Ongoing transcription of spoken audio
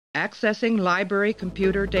Accessing library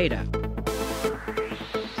computer data.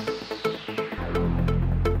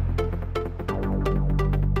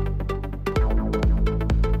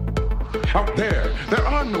 Out there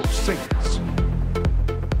are no saints.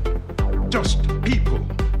 Just people.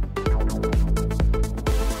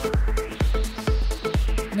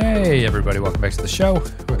 Hey everybody, welcome back to the show.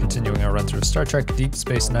 We're continuing our run through Star Trek Deep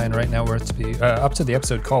Space Nine. Right now we're up to the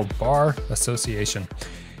episode called Bar Association.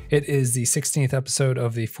 It is the 16th episode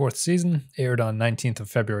of the 4th season, aired on 19th of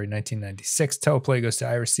February 1996. Teleplay goes to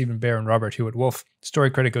Ira Stephen Bear and Robert Hewitt Wolf.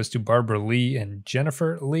 Story credit goes to Barbara Lee and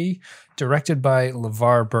Jennifer Lee. Directed by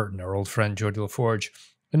LeVar Burton, our old friend Geordie LaForge.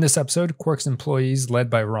 In this episode, Quark's employees, led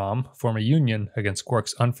by Rom, form a union against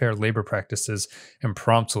Quark's unfair labor practices and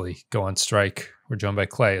promptly go on strike. We're joined by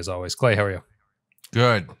Clay, as always. Clay, how are you?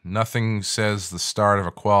 Good. Nothing says the start of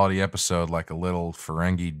a quality episode like a little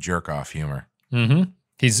Ferengi jerk-off humor. Mm-hmm.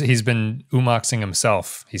 He's been umoxing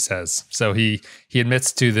himself, he says. So he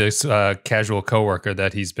admits to this casual coworker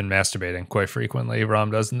that he's been masturbating quite frequently.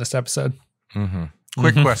 Rom does in this episode. Mm-hmm.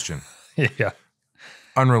 Quick question. Yeah.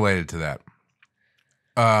 Unrelated to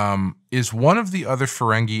that. Is one of the other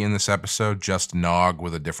Ferengi in this episode just Nog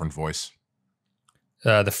with a different voice?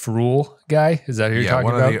 The Frul guy? Is that who you're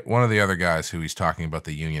talking about? One of the other guys who he's talking about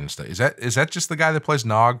the union stuff. Is that just the guy that plays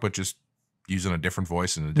Nog, but just using a different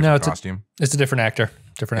voice and a different costume? It's a different actor.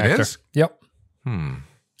 Different actor. Is? Yep. Hmm.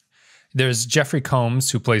 There's Jeffrey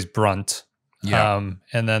Combs, who plays Brunt. Yeah.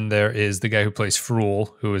 And then there is the guy who plays Frul,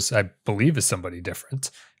 who is, I believe, is somebody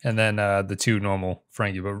different. And then the two normal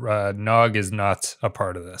Ferengi. But Nog is not a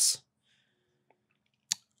part of this.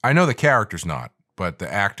 I know the character's not, but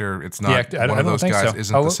the actor, it's not. One of those guys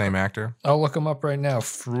isn't the same actor. I'll look him up right now.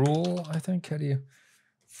 Frul, I think. How do you?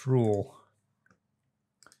 Frul.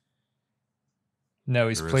 No,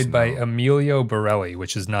 he's played by Emilio Borelli,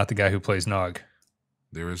 which is not the guy who plays Nog.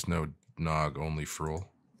 There is no Nog, only Frul.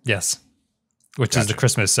 Yes, which is the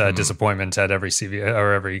Christmas disappointment at every CVS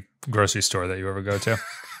or every grocery store that you ever go to.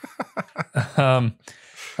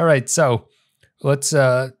 All right, so let's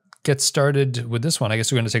get started with this one. I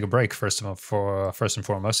guess we're going to take a break first and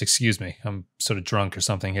foremost. Excuse me, I'm sort of drunk or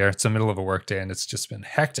something here. It's the middle of a work day and it's just been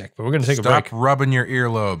hectic. But we're going to take a break. Stop rubbing your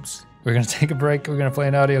earlobes. We're going to take a break. We're going to play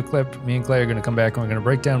an audio clip. Me and Clay are going to come back and we're going to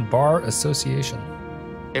break down Bar Association.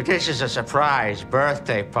 If this is a surprise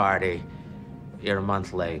birthday party, you're a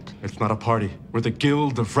month late. It's not a party. We're the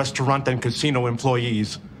Guild of Restaurant and Casino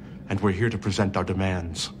Employees, and we're here to present our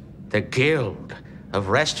demands. The Guild of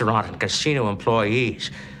Restaurant and Casino Employees.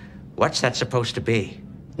 What's that supposed to be?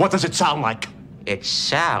 What does it sound like? It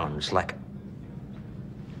sounds like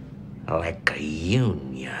a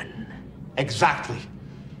union. Exactly.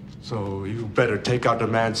 So you better take our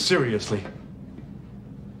demands seriously.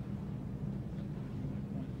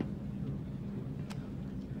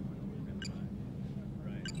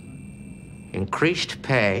 Increased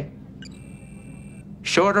pay,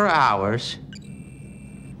 shorter hours,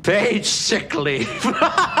 paid sick leave.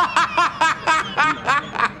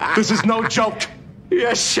 This is no joke.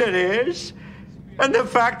 Yes, it is. And the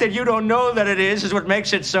fact that you don't know that it is what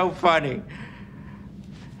makes it so funny.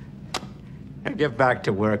 Now get back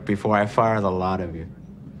to work before I fire the lot of you.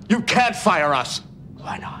 You can't fire us.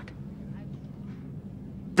 Why not?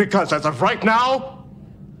 Because as of right now,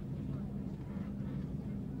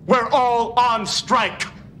 we're all on strike.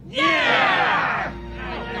 Yeah!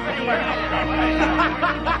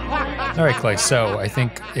 All right, Clay. So I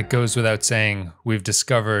think it goes without saying we've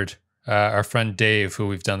discovered our friend Dave, who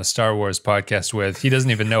we've done the Star Wars podcast with. He doesn't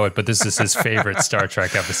even know it, but this is his favorite Star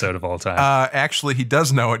Trek episode of all time. Actually, he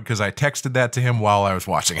does know it because I texted that to him while I was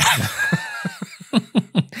watching it.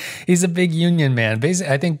 He's a big union man.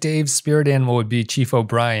 Basically, I think Dave's spirit animal would be Chief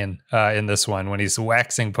O'Brien in this one when he's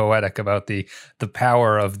waxing poetic about the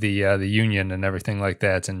power of the union and everything like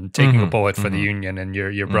that, and taking a bullet for the union and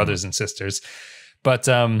your brothers and sisters. But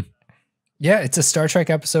yeah, it's a Star Trek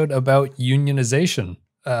episode about unionization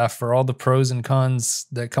for all the pros and cons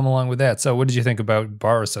that come along with that. So what did you think about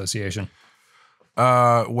Bar Association?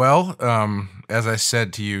 Well, as I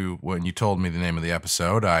said to you when you told me the name of the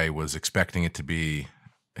episode, I was expecting it to be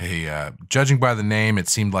judging by the name, it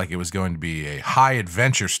seemed like it was going to be a high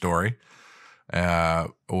adventure story,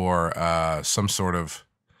 or some sort of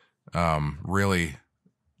really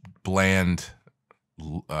bland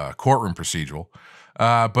courtroom procedural.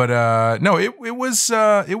 But no, it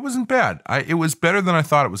wasn't bad. It was better than I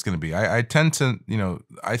thought it was going to be. I tend to,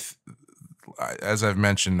 as I've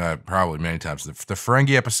mentioned probably many times, the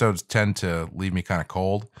Ferengi episodes tend to leave me kind of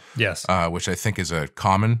cold. Yes. Which I think is a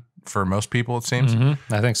common for most people, it seems.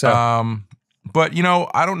 Mm-hmm. I think so. But,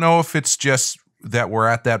 I don't know if it's just that we're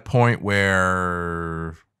at that point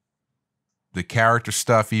where the character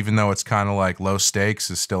stuff, even though it's kind of like low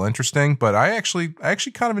stakes, is still interesting. But I actually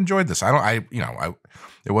kind of enjoyed this.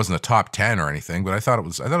 It wasn't a top 10 or anything, but I thought it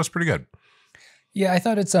was pretty good. Yeah, I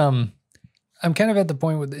thought it's I'm kind of at the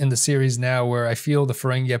point in the series now where I feel the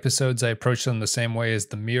Ferengi episodes, I approach them the same way as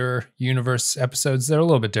the Mirror Universe episodes. They're a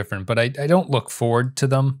little bit different, but I don't look forward to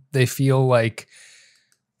them. They feel like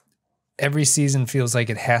every season feels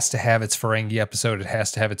like it has to have its Ferengi episode. It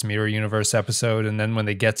has to have its Mirror Universe episode. And then when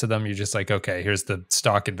they get to them, you're just like, okay, here's the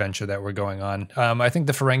stock adventure that we're going on. I think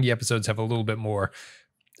the Ferengi episodes have a little bit more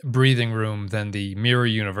breathing room than the Mirror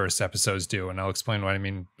Universe episodes do. And I'll explain what I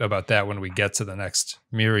mean about that when we get to the next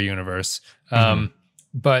Mirror Universe.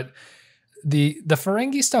 But the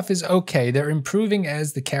Ferengi stuff is okay. They're improving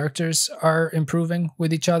as the characters are improving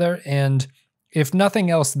with each other. And if nothing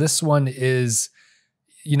else, this one is,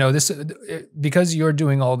 this, because you're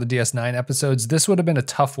doing all the DS9 episodes, this would have been a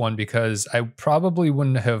tough one because I probably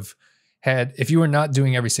wouldn't have had, if you were not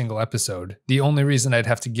doing every single episode, the only reason I'd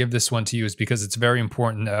have to give this one to you is because it's very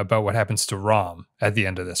important about what happens to Rom at the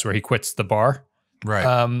end of this, where he quits the bar. Right.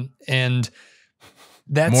 And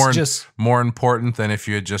that's more important than if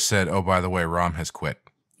you had just said, oh, by the way, Rom has quit.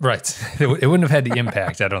 Right. It wouldn't have had the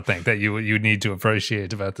impact, I don't think, that you need to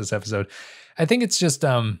appreciate about this episode. I think it's just,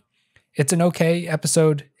 it's an okay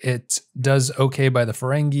episode. It does okay by the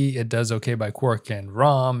Ferengi. It does okay by Quark and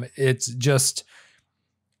Rom. It's just,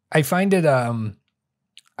 I find it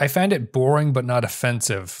boring, but not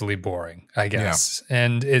offensively boring, I guess. Yeah.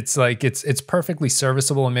 And it's like, it's perfectly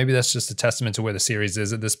serviceable. And maybe that's just a testament to where the series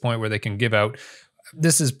is at this point, where they can give out,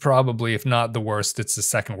 this is probably, if not the worst, it's the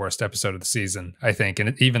second worst episode of the season, I think.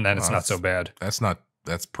 And even then, it's not so bad.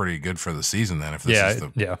 That's pretty good for the season then. If this is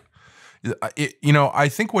the, yeah. I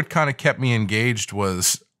think what kind of kept me engaged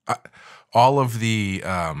was all of the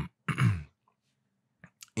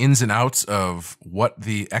ins and outs of what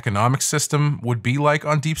the economic system would be like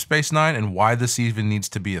on Deep Space Nine and why this even needs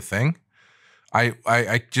to be a thing.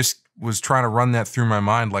 I just was trying to run that through my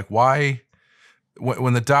mind, like why,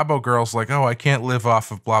 when the Dabo girl's like, oh, I can't live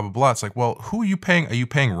off of blah, blah, blah. It's like, well, who are you paying? Are you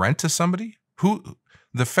paying rent to somebody?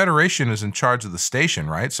 The Federation is in charge of the station,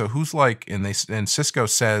 right? So who's like, and Cisco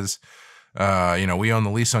says, we own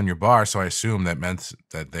the lease on your bar, so I assume that meant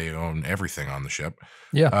that they own everything on the ship.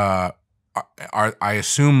 Yeah. I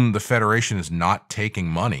assume the Federation is not taking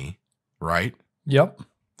money, right? Yep.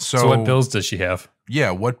 So what bills does she have?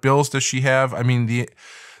 Yeah, what bills does she have? I mean,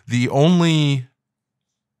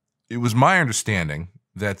 it was my understanding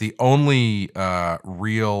that the only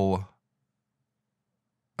real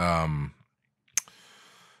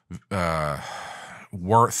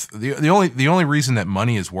worth, the only reason that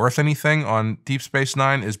money is worth anything on Deep Space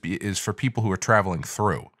Nine is for people who are traveling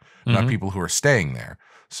through, not people who are staying there.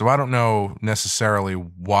 So I don't know necessarily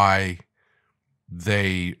why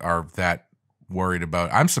they are that worried about.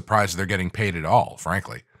 I'm surprised they're getting paid at all,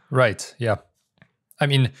 frankly. Right. Yeah. I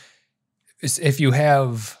mean, if you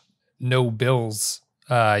have no bills,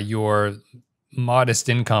 your modest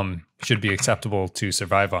income should be acceptable to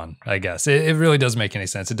survive on, I guess. It really doesn't make any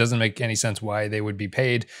sense. It doesn't make any sense why they would be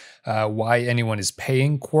paid, why anyone is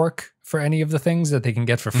paying Quark for any of the things that they can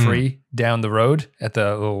get for free down the road at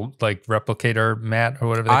the little like replicator mat or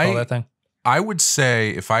whatever they call that thing. I would say,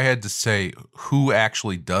 if I had to say who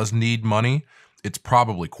actually does need money, it's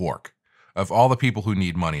probably Quark. Of all the people who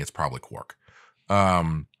need money, it's probably Quark.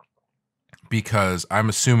 Because I'm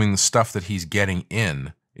assuming the stuff that he's getting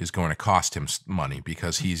in is going to cost him money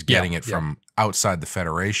because he's getting it from outside the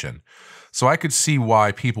Federation. So I could see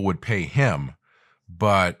why people would pay him,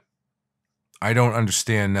 but I don't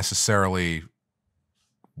understand necessarily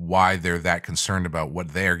why they're that concerned about what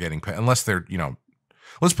they're getting paid, unless they're,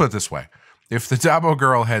 let's put it this way. If the Dabo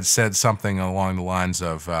girl had said something along the lines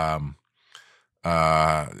of,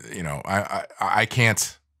 I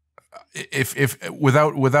can't, if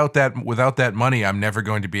without that money, I'm never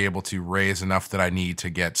going to be able to raise enough that I need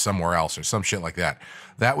to get somewhere else or some shit like that.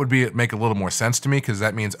 That would make a little more sense to me, because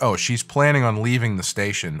that means, oh, she's planning on leaving the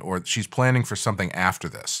station, or she's planning for something after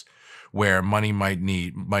this, where money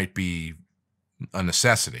might be a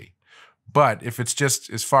necessity. But if it's just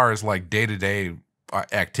as far as like day-to-day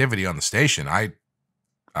activity on the station, I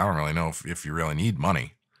don't really know if you really need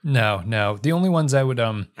money. No. The only ones I would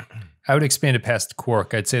expand it past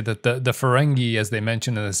Quark. I'd say that the Ferengi, as they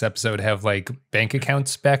mentioned in this episode, have like bank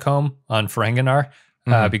accounts back home on Ferenginar,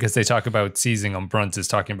 because they talk about seizing them. Brunt is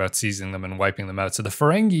talking about seizing them and wiping them out. So the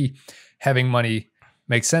Ferengi having money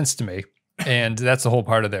makes sense to me. And that's the whole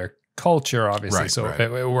part of their culture, obviously. Right, So right.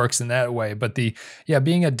 It works in that way. But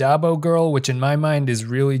being a Dabo girl, which in my mind is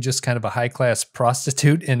really just kind of a high class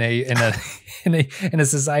prostitute in a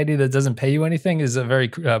society that doesn't pay you anything, is a very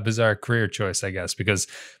bizarre career choice, I guess, because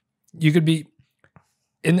you could be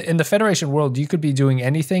in the Federation world, you could be doing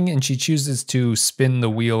anything, and she chooses to spin the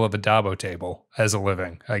wheel of a Dabo table as a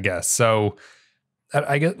living, I guess. So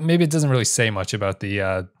I guess maybe it doesn't really say much about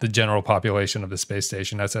the general population of the space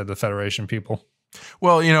station outside the Federation people.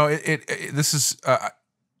 Well, this is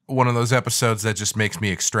one of those episodes that just makes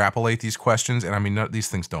me extrapolate these questions, and I mean, these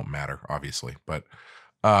things don't matter, obviously, but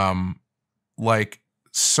like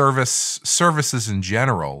services in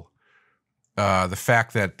general, the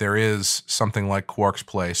fact that there is something like Quark's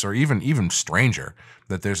place, or even stranger,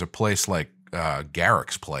 that there's a place like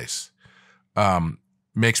Garrick's place.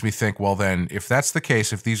 Makes me think, well, then, if that's the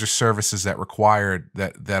case, if these are services that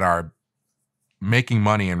that are making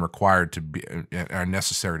money and required to be, are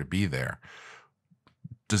necessary to be there,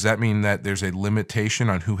 does that mean that there's a limitation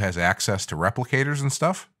on who has access to replicators and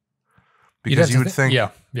stuff? Because you would think,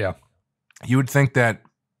 you would think that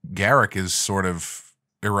Garrick is sort of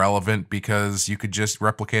irrelevant because you could just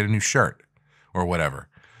replicate a new shirt or whatever.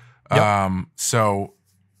 Yep. So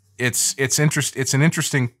it's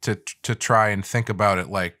interesting to try and think about it,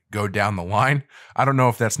 like go down the line. I don't know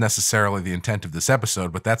if that's necessarily the intent of this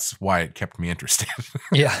episode, but that's why it kept me interested.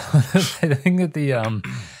 Yeah, I think that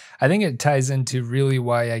I think it ties into really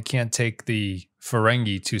why I can't take the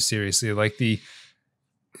Ferengi too seriously. Like the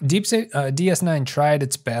DS9 tried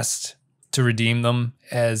its best to redeem them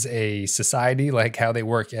as a society, like how they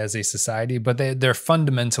work as a society, but they're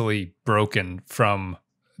fundamentally broken from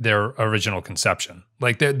their original conception.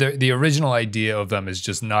 Like the original idea of them is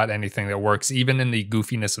just not anything that works. Even in the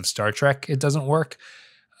goofiness of Star Trek, it doesn't work.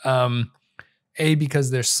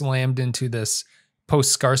 Because they're slammed into this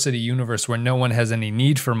post-scarcity universe where no one has any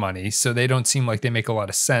need for money, so they don't seem like they make a lot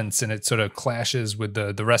of sense, and it sort of clashes with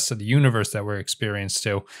the rest of the universe that we're experienced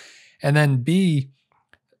to. And then B,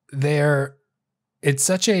 it's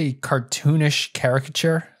such a cartoonish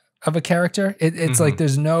caricature of a character. It's like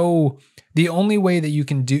there's the only way that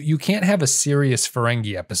you can't have a serious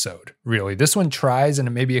Ferengi episode, really. This one tries and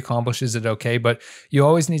it maybe accomplishes it okay, but you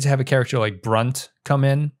always need to have a character like Brunt come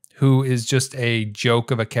in, who is just a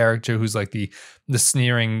joke of a character, who's like the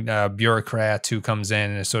sneering bureaucrat who comes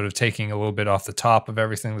in and is sort of taking a little bit off the top of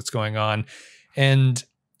everything that's going on. And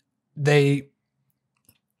they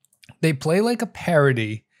play like a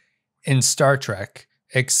parody in Star Trek,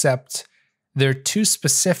 except they're too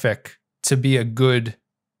specific to be a good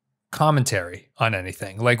commentary on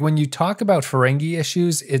anything. Like when you talk about Ferengi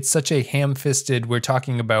issues, it's such a ham-fisted, we're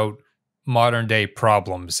talking about modern day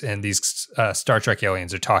problems, and these Star Trek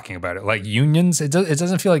aliens are talking about it. Like unions, it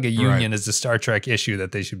doesn't feel like a union is a Star Trek issue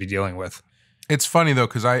that they should be dealing with. It's funny though,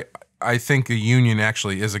 because I think a union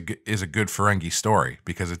actually is a good Ferengi story,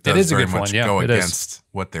 because it does very much go against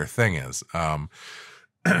what their thing is. And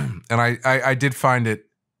I did find it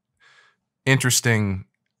interesting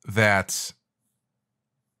that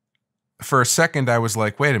for a second I was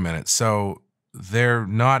like, wait a minute, so they're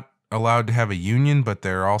not allowed to have a union, but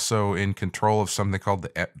they're also in control of something called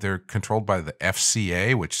they're controlled by the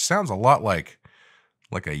FCA, which sounds a lot like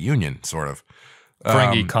a union, sort of.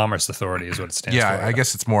 Ferengi Commerce Authority is what it stands for. Yeah, I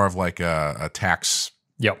guess it's more of like a tax.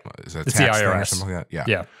 Yep. Is it a it's tax the IRS. thing or something like that?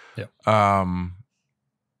 Yeah.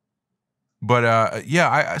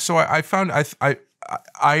 I found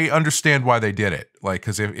I understand why they did it. Like,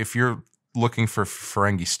 because if you're looking for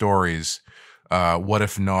Ferengi stories, what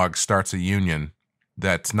if Nog starts a union?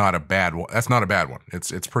 That's not a bad one. That's not a bad one.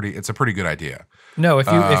 It's a pretty good idea. No,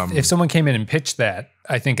 if someone came in and pitched that,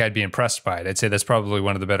 I think I'd be impressed by it. I'd say that's probably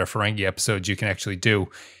one of the better Ferengi episodes you can actually do.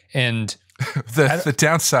 And the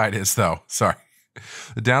downside is though,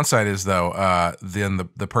 then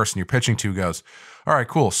the person you're pitching to goes, all right,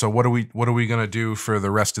 cool. So what are we going to do for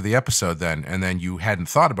the rest of the episode then? And then you hadn't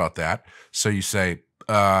thought about that. So you say,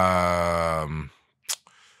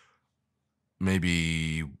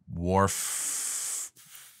 maybe Worf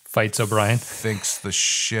fights O'Brien, thinks the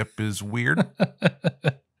ship is weird. All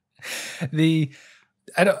right.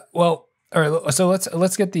 So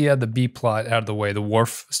let's get the B plot out of the way, the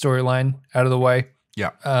Worf storyline out of the way.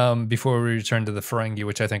 Yeah. Before we return to the Ferengi,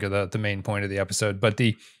 which I think are the main point of the episode, but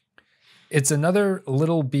it's another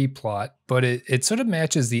little B plot, but it sort of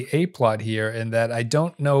matches the A plot here in that I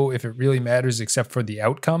don't know if it really matters except for the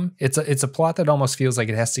outcome. It's a plot that almost feels like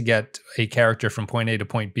it has to get a character from point A to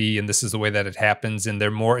point B, and this is the way that it happens, and they're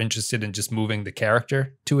more interested in just moving the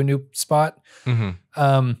character to a new spot.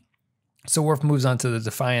 Mm-hmm. So Worf moves on to the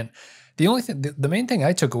Defiant. The main thing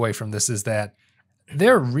I took away from this is that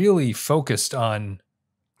they're really focused on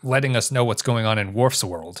letting us know what's going on in Worf's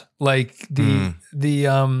world. Like I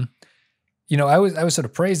was sort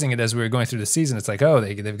of praising it as we were going through the season. It's like, oh,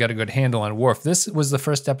 they've got a good handle on Worf. This was the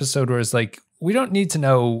first episode where it's like, we don't need to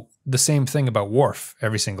know the same thing about Worf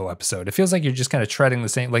every single episode. It feels like you're just kind of treading the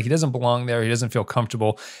same, like he doesn't belong there. He doesn't feel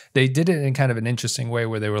comfortable. They did it in kind of an interesting way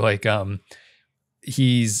where they were like,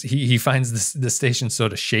 he finds the station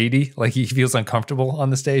sort of shady, like he feels uncomfortable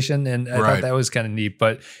on the station. And I thought that was kind of neat,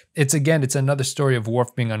 but it's another story of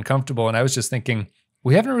Worf being uncomfortable. And I was just thinking,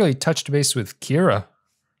 we haven't really touched base with Kira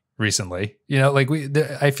recently,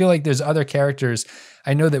 I feel like there's other characters.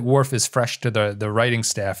 I know that Worf is fresh to the writing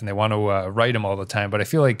staff and they want to write him all the time, but I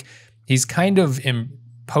feel like he's kind of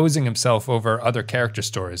imposing himself over other character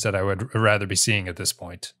stories that I would rather be seeing at this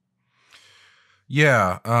point.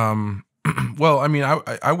 Yeah. Well, I mean,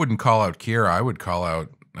 I wouldn't call out Kira. I would call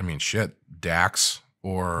out, Dax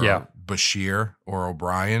or Bashir or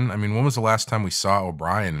O'Brien. I mean, when was the last time we saw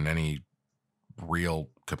O'Brien in any real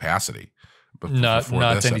capacity? Not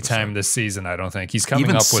any time this season, I don't think. He's coming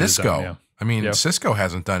even up Cisco. With his own, yeah. I mean, Cisco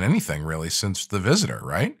hasn't done anything really since The Visitor,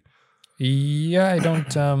 right? Yeah, I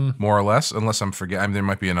don't. More or less, unless I'm forgetting. I mean, there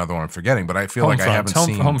might be another one I'm forgetting, but I feel like I haven't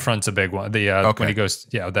seen. Homefront's a big one. When he goes,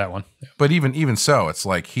 that one. Yeah. But even so, it's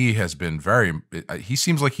like he has been very. He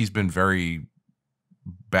seems like he's been very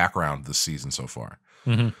background this season so far.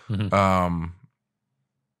 Mm-hmm, mm-hmm.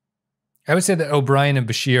 I would say that O'Brien and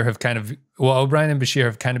Bashir have kind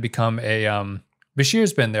of become a.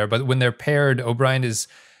 Bashir's been there, but when they're paired, O'Brien is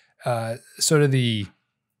sort of the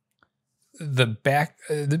back.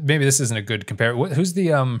 Maybe this isn't a good comparison. Who's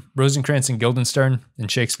the Rosencrantz and Guildenstern in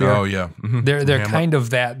Shakespeare? Oh yeah, mm-hmm. They're kind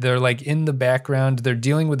of that. They're like in the background. They're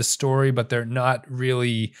dealing with the story, but they're not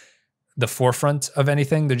really the forefront of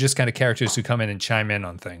anything. They're just kind of characters who come in and chime in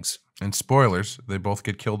on things. And spoilers, they both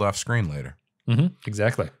get killed off screen later. Mm-hmm,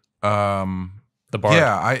 exactly. The Bard.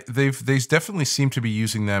 Yeah, they definitely seem to be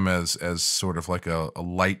using them as sort of like a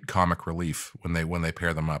light comic relief when they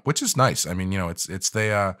pair them up, which is nice. I mean,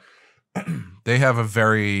 they have a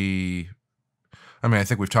very, I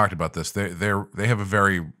think we've talked about this. They have a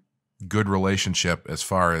very good relationship as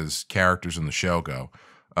far as characters in the show go.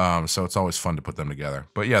 So it's always fun to put them together.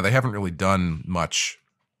 But yeah, they haven't really done much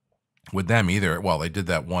with them either. Well, they did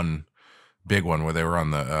that one big one where they were on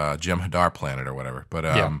the Jem'Hadar planet or whatever. But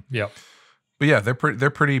But yeah, they're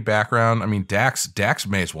pretty background. I mean, Dax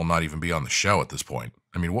may as well not even be on the show at this point.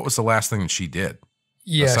 I mean, what was the last thing that she did?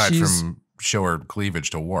 Yeah, aside from show her cleavage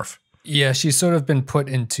to Worf. Yeah, she's sort of been put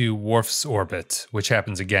into Worf's orbit, which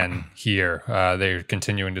happens again here. They're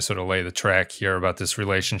continuing to sort of lay the track here about this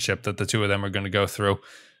relationship that the two of them are going to go through.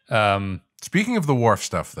 Speaking of the Worf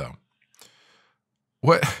stuff, though,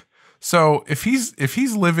 what? So if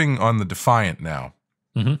he's living on the Defiant now,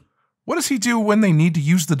 mm-hmm. What does he do when they need to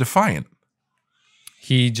use the Defiant?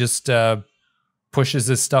 He just pushes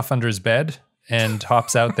his stuff under his bed and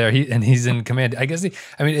hops out there. He's in command. I guess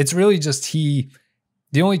it's really just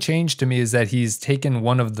the only change to me is that he's taken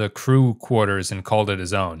one of the crew quarters and called it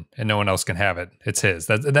his own, and no one else can have it. It's his.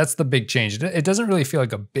 That's the big change. It doesn't really feel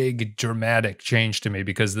like a big dramatic change to me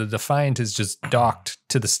because the Defiant is just docked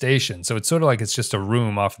to the station. So it's sort of like it's just a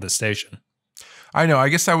room off of the station. I know. I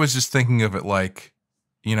guess I was just thinking of it like,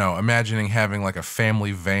 imagining having like a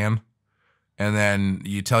family van, and then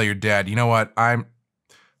you tell your dad, you know what, I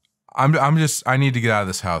need to get out of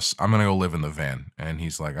this house. I'm gonna go live in the van, and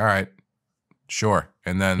he's like, all right. Sure.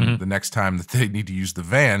 And then mm-hmm. the next time that they need to use the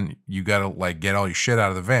van, you got to like get all your shit out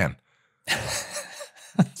of the van.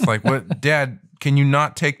 It's like, what, Dad, can you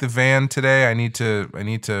not take the van today? I need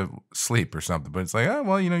to sleep or something. But it's like, oh,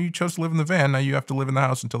 well, you chose to live in the van. Now you have to live in the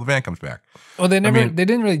house until the van comes back. Well, they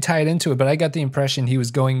didn't really tie it into it, but I got the impression he was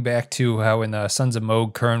going back to how in Sons of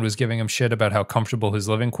Moog, Kern was giving him shit about how comfortable his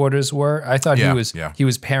living quarters were. I thought he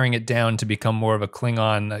was paring it down to become more of a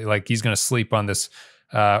Klingon, like he's going to sleep on this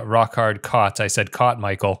rock hard cot. I said cot,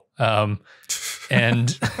 Michael.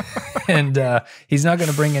 And he's not going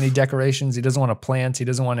to bring any decorations. He doesn't want a plant. He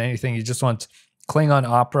doesn't want anything. He just wants Klingon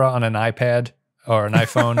opera on an iPad or an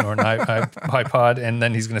iPhone or an iPod. And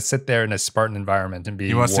then he's going to sit there in a Spartan environment and be.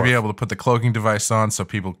 He wants to be able to put the cloaking device on so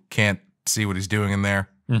people can't see what he's doing in there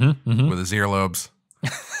with his earlobes.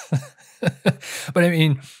 But I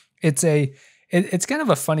mean, it's kind of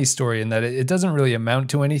a funny story in that it doesn't really amount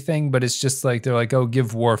to anything, but it's just like, they're like, oh,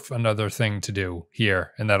 give Worf another thing to do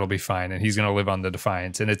here and that'll be fine. And he's going to live on the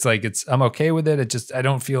Defiant. And it's like, I'm okay with it. I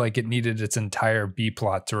don't feel like it needed its entire B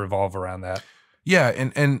plot to revolve around that. Yeah.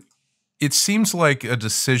 And it seems like a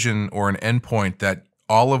decision or an endpoint that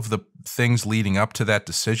all of the things leading up to that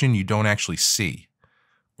decision, you don't actually see,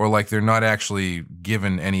 or like they're not actually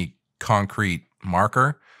given any concrete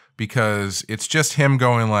marker. because it's just him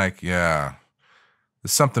going like, yeah,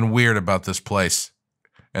 there's something weird about this place.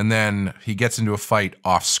 And then he gets into a fight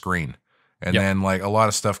off screen. And then like a lot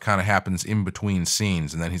of stuff kind of happens in between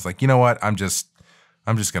scenes. And then he's like, you know what? I'm just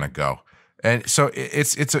going to go. And so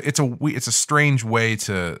it's a strange way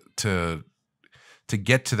to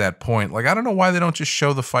get to that point. Like, I don't know why they don't just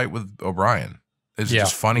show the fight with O'Brien. Is it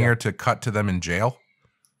just funnier to cut to them in jail?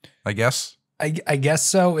 I guess. I guess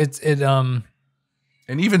so. And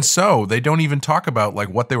even so, they don't even talk about like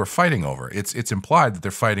what they were fighting over. It's implied that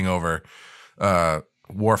they're fighting over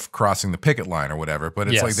Worf crossing the picket line or whatever, but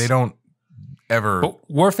it's like they don't ever. But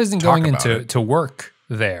Worf isn't going into work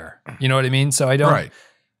there. You know what I mean? So I don't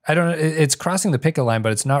know. It's crossing the picket line,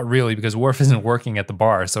 but it's not really, because Worf isn't working at the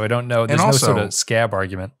bar. So I don't know. There's no sort of scab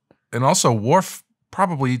argument. And also, Worf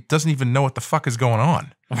probably doesn't even know what the fuck is going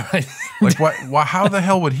on. Right. Like what? How the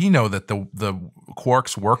hell would he know that the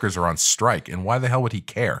Quark's workers are on strike, and why the hell would he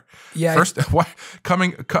care? Yeah. First,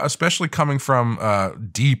 especially coming from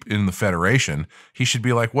deep in the Federation, he should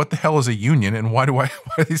be like, "What the hell is a union, and why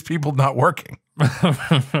are these people not working?"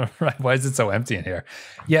 Right? Why is it so empty in here?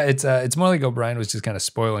 Yeah, it's more like O'Brien was just kind of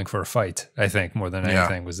spoiling for a fight. I think more than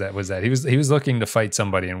anything was that he was looking to fight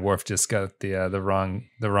somebody, and Worf just got the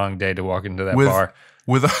wrong day to walk into that bar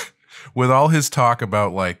with all his talk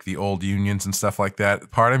about like the old unions and stuff like that.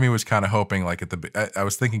 Part of me was kind of hoping, like I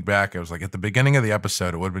was thinking back, I was like, at the beginning of the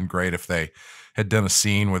episode, it would have been great if they had done a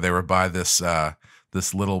scene where they were by this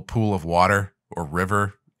little pool of water or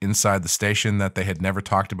river inside the station that they had never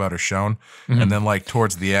talked about or shown. Mm-hmm. And then like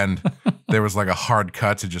towards the end, there was like a hard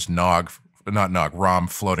cut to just Rom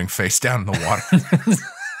floating face down in the water.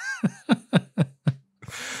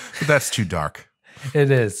 But that's too dark.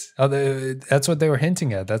 It is. That's what they were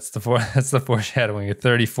hinting at. That's the foreshadowing. A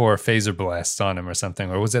 34 phaser blasts on him or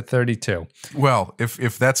something, or was it 32? Well,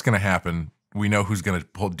 if that's going to happen, we know who's going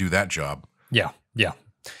to do that job. Yeah.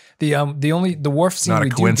 The Worf scene. Not a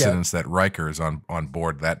coincidence that Riker is on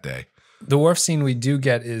board that day. The Worf scene we do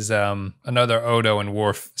get is another Odo and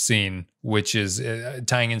Worf scene, which is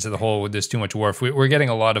tying into the whole with there's too much Worf. We're getting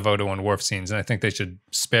a lot of Odo and Worf scenes, and I think they should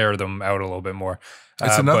spare them out a little bit more.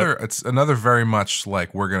 It's another very much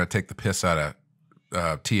like we're going to take the piss out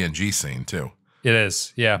of TNG scene too. It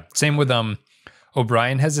is, yeah. Same with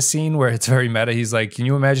O'Brien has a scene where it's very meta. He's like, "Can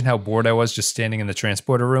you imagine how bored I was just standing in the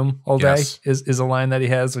transporter room all day?" Yes. Is a line that he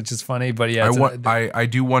has, which is funny. But yeah, I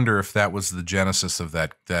do wonder if that was the genesis of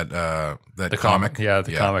that comic. Yeah,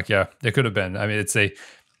 the comic. Yeah, it could have been. I mean,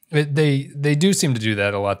 they do seem to do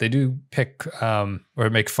that a lot. They do pick or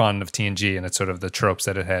make fun of TNG, and it's sort of the tropes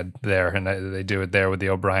that it had there, and they do it there with the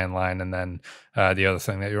O'Brien line, and then the other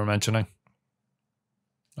thing that you were mentioning.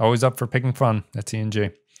 Always up for picking fun at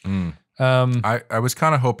TNG. Mm. I was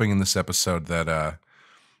kind of hoping in this episode that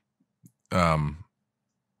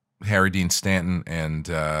Harry Dean Stanton and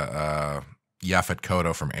Yaphet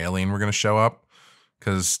Kotto from Alien were going to show up,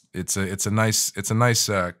 because it's a nice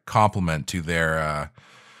compliment to their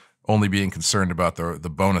only being concerned about the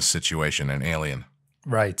bonus situation in Alien.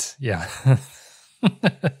 Right. Yeah.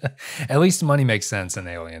 At least money makes sense in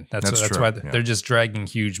Alien. That's true. why they're just dragging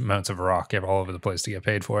huge amounts of rock all over the place to get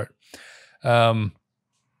paid for it.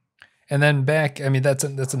 And then back, I mean, that's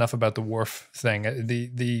enough about the Worf thing.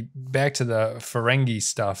 The back to the Ferengi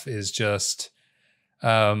stuff is just,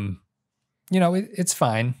 it's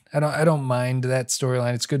fine. I don't mind that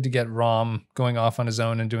storyline. It's good to get Rom going off on his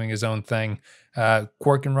own and doing his own thing.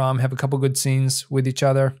 Quark and Rom have a couple good scenes with each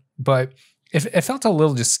other, but it felt a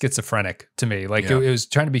little just schizophrenic to me. Like it was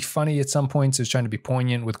trying to be funny at some points. It was trying to be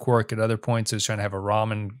poignant with Quark at other points. It was trying to have a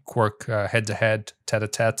Rom and Quark head-to-head,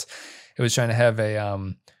 tete-a-tete. It was trying to have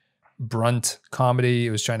a brunt comedy.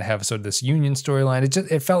 It was trying to have sort of this union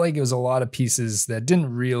storyline. It felt like it was a lot of pieces that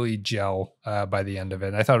didn't really gel by the end of it.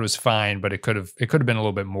 And I thought it was fine, but it could have been a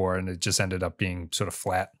little bit more, and it just ended up being sort of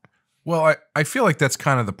flat. Well, I feel like that's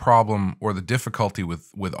kind of the problem or the difficulty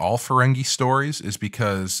with all Ferengi stories, is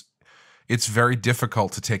because it's very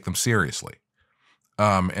difficult to take them seriously.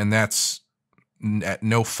 And that's at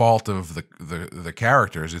no fault of the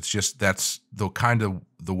characters. It's just that's the kind of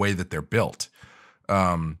the way that they're built.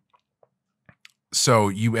 So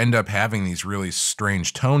you end up having these really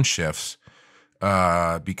strange tone shifts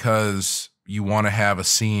because you want to have a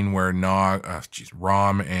scene where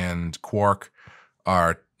Rom and Quark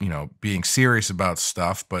are, being serious about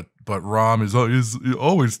stuff, but Rom is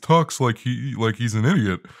always talks like he's an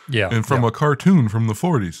idiot, and from a cartoon from the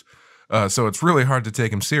 40s. So it's really hard to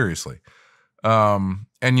take him seriously. And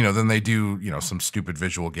then they do some stupid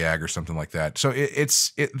visual gag or something like that. So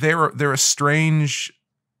they're strange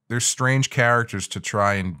characters to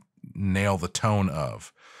try and nail the tone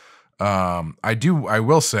of. I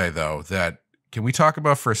will say though that can we talk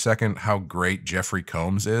about for a second how great Jeffrey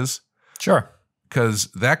Combs is? Sure. Because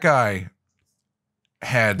that guy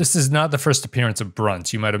had. This is not the first appearance of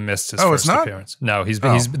Brunt. You might have missed his Oh, first it's not? appearance. No, he's the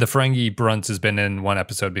Ferengi Brunt has been in one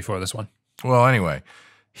episode before this one. Well, anyway,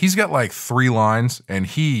 he's got like 3 lines and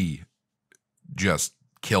he just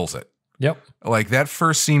kills it. Yep. Like that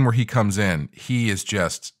first scene where he comes in, he is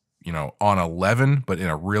just, you know, on 11, but in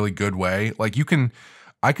a really good way. Like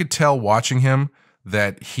I could tell watching him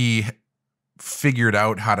that he figured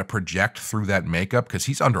out how to project through that makeup because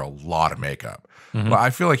he's under a lot of makeup. Mm-hmm. Well,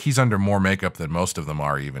 I feel like he's under more makeup than most of them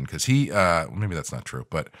are even because maybe that's not true,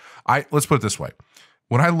 but let's put it this way.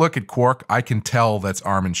 When I look at Quark, I can tell that's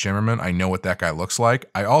Armin Shimmerman. I know what that guy looks like.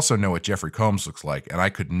 I also know what Jeffrey Combs looks like, and I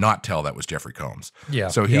could not tell that was Jeffrey Combs. Yeah.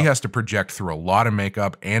 So he has to project through a lot of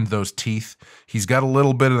makeup and those teeth. He's got a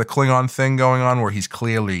little bit of the Klingon thing going on where he's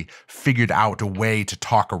clearly figured out a way to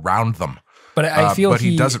talk around them. But I feel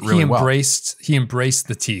he does it really well. He embraced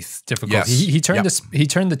the teeth difficulty. Yes. He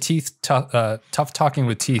turned the teeth tough talking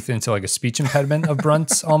with teeth into like a speech impediment of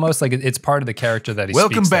Brunt's almost like it's part of the character that he.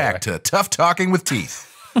 Welcome speaks back to Tough Talking with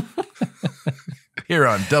Teeth. Here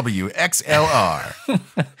on WXLR.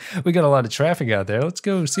 We got a lot of traffic out there. Let's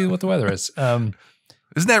go see what the weather is. Isn't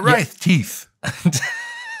that right? Yeah. Teeth.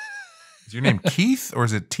 Is your name Keith or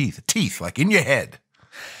is it Teeth? Teeth, like in your head.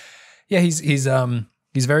 Yeah,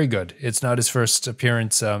 he's very good. It's not his first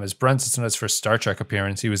appearance as Brunt. It's not his first Star Trek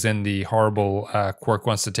appearance. He was in the horrible Quark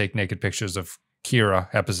Wants to Take Naked Pictures of Kira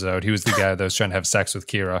episode. He was the guy that was trying to have sex with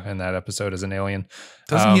Kira in that episode as an alien.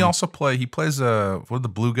 Doesn't he also play? He plays what are the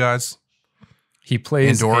blue guys? He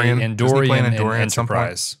plays Andorian. Andorian in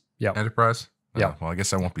Enterprise. Yeah, Enterprise. Yeah. Well, I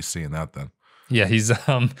guess I won't be seeing that then. Yeah,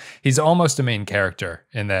 he's almost a main character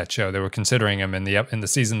in that show. They were considering him in the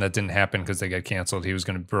season that didn't happen because they got canceled. He was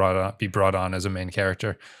going to be brought on as a main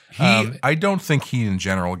character. I don't think he in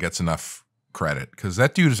general gets enough credit because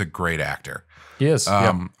that dude is a great actor. He is.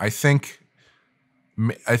 I think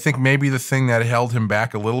maybe the thing that held him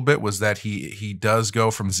back a little bit was that he does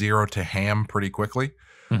go from zero to ham pretty quickly.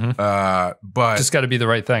 Mm-hmm. But just got to be the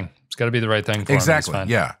right thing. It's got to be the right thing for exactly. him.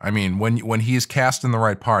 Yeah. I mean, when he is cast in the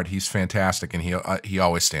right part, he's fantastic, and he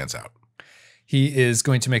always stands out. He is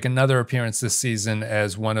going to make another appearance this season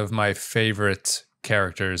as one of my favorite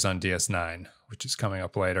characters on DS9, which is coming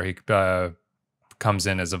up later. He comes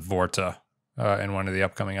in as a Vorta in one of the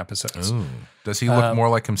upcoming episodes. Ooh. Does he look more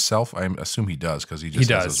like himself? I assume he does because he just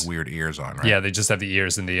has those weird ears on, right? Yeah, they just have the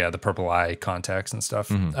ears and the purple eye contacts and stuff.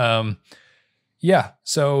 Mm-hmm. Yeah,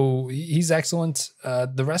 so he's excellent.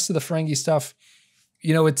 The rest of the Ferengi stuff,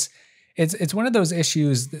 you know, it's one of those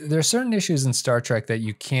issues. There are certain issues in Star Trek that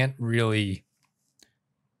you can't really.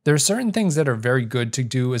 There are certain things that are very good to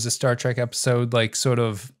do as a Star Trek episode, like sort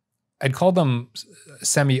of, I'd call them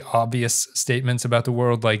semi-obvious statements about the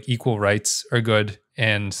world, like equal rights are good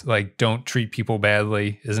and like don't treat people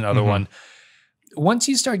badly is another one. Once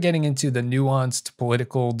you start getting into the nuanced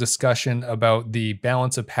political discussion about the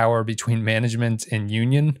balance of power between management and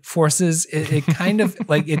union forces, it kind of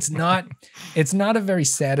like it's not a very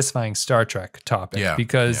satisfying Star Trek topic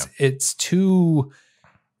because there's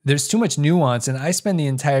too much nuance. And I spend the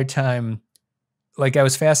entire time, like I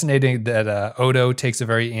was fascinated that Odo takes a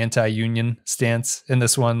very anti-union stance in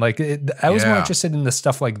this one. Like I was more interested in the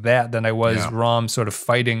stuff like that than I was Rom sort of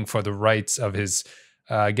fighting for the rights of his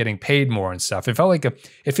getting paid more and stuff. It felt like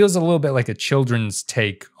it feels a little bit like a children's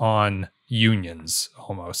take on unions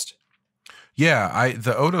almost. Yeah,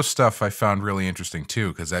 the Odo stuff I found really interesting too,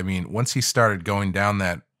 because I mean, once he started going down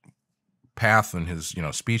that path in his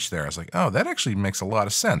speech there, I was like, oh, that actually makes a lot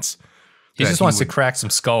of sense. He just wants to crack some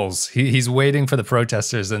skulls. He's waiting for the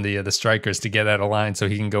protesters and the strikers to get out of line so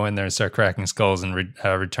he can go in there and start cracking skulls and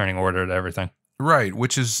returning order to everything. Right,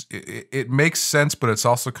 which is it makes sense, but it's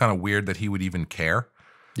also kind of weird that he would even care.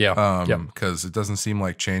 Yeah, because it doesn't seem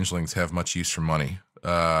like changelings have much use for money.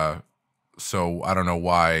 So I don't know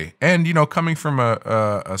why. And coming from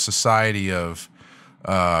a society of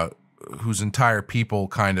whose entire people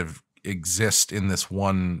kind of exist in this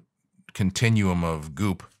one continuum of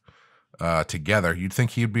goop together, you'd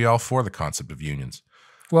think he'd be all for the concept of unions.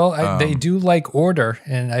 Well, they do like order,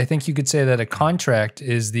 and I think you could say that a contract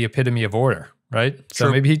is the epitome of order. Right. So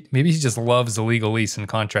maybe he just loves the legalese and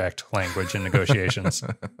contract language in negotiations.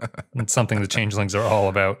 It's something the changelings are all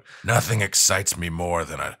about. Nothing excites me more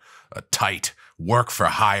than a tight work for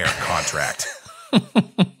hire contract.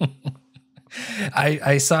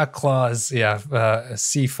 I saw clause,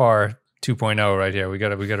 CFAR 2.0 right here. We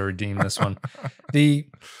gotta redeem this one.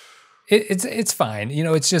 It's fine.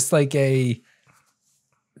 It's just like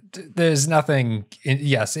there's nothing.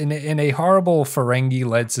 In a horrible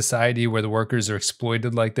Ferengi-led society where the workers are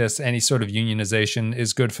exploited like this, any sort of unionization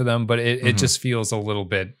is good for them. But it just feels a little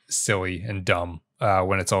bit silly and dumb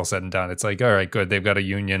when it's all said and done. It's like, all right, good, they've got a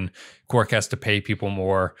union. Quark has to pay people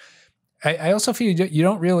more. I also feel you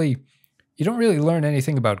don't really learn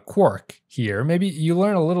anything about Quark here. Maybe you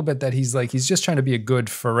learn a little bit that he's just trying to be a good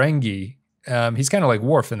Ferengi. He's kind of like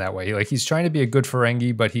Worf in that way. He's trying to be a good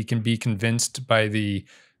Ferengi, but he can be convinced by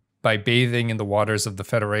bathing in the waters of the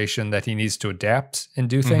Federation that he needs to adapt and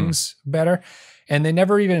do things better. And they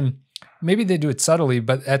never even, maybe they do it subtly,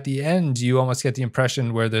 but at the end, you almost get the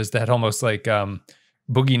impression where there's that almost like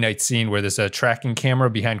Boogie Nights scene where there's a tracking camera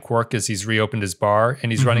behind Quark as he's reopened his bar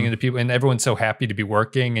and he's running into people and everyone's so happy to be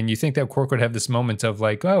working. And you think that Quark would have this moment of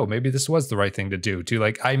like, oh, maybe this was the right thing to do, to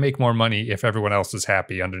like, I make more money if everyone else is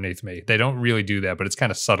happy underneath me. They don't really do that, but it's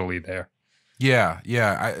kind of subtly there. Yeah.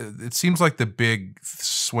 It seems like the big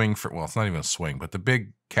swing well, it's not even a swing, but the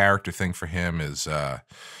big character thing for him is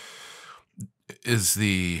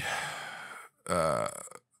the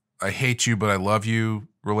I hate you, but I love you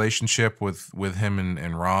relationship with him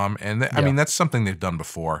and Rom. And I mean, that's something they've done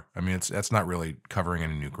before. I mean, that's not really covering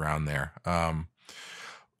any new ground there.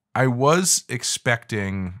 I was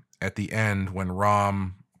expecting at the end when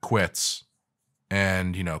Rom quits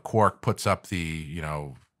and, Quark puts up the,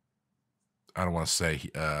 I don't want to say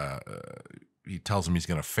he tells him he's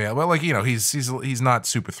going to fail, but he's not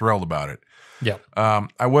super thrilled about it. Yeah.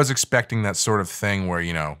 I was expecting that sort of thing where,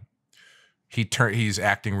 he's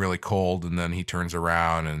acting really cold and then he turns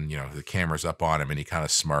around and, the camera's up on him and he kind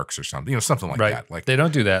of smirks or something, something like that. Like, they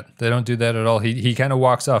don't do that. They don't do that at all. He kind of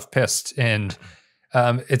walks off pissed and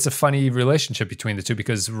it's a funny relationship between the two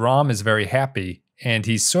because Rom is very happy and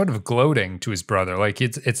he's sort of gloating to his brother. Like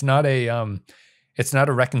it's not a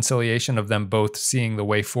reconciliation of them both seeing the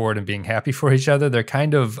way forward and being happy for each other. They're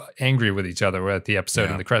kind of angry with each other at the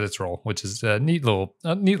episode and the credits roll, which is a neat little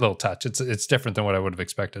touch. It's different than what I would have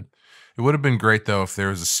expected. It would have been great though if there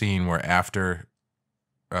was a scene where after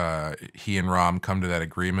he and Rom come to that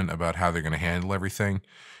agreement about how they're going to handle everything,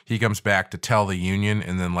 he comes back to tell the union,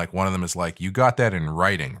 and then like one of them is like, "You got that in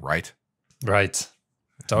writing, right?" Right.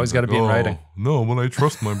 It's always got to be in writing. No, but I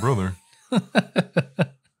trust my brother.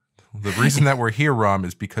 The reason that we're here, Rom,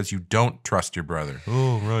 is because you don't trust your brother.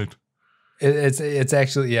 Oh, right. It's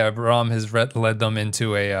actually, Rom has led them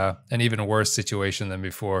into an even worse situation than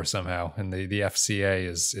before somehow. And the FCA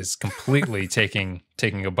is completely taking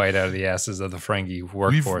a bite out of the asses of the Ferengi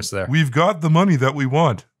workforce there. We've got the money that we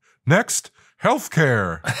want. Next,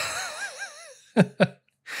 healthcare.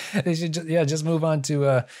 They should just move on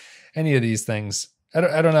to any of these things. I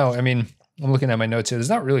don't know. I mean, I'm looking at my notes here. There's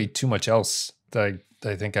not really too much else that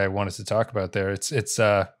I think I wanted to talk about there. It's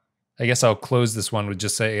I guess I'll close this one with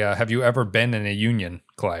just say, have you ever been in a union,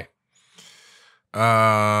 Clay?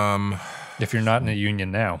 If you're not in a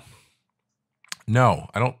union now. No,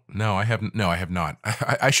 I don't. No, I haven't. No, I have not.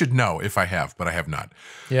 I should know if I have, but I have not.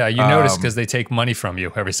 Yeah, you notice because they take money from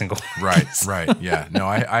you every single. Right. Yeah. No,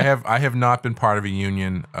 I have not been part of a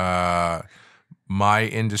union. My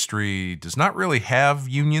industry does not really have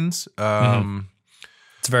unions.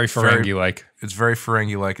 It's very Ferengi-like. It's very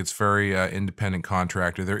Ferengi-like. It's very independent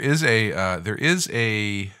contractor. There is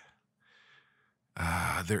a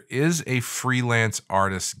freelance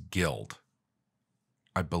artist guild,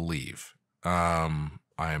 I believe. I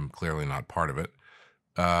am clearly not part of it,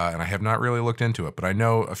 and I have not really looked into it. But I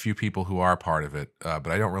know a few people who are part of it, but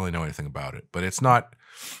I don't really know anything about it. But it's not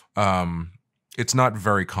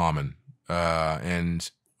very common,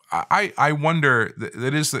 and I wonder.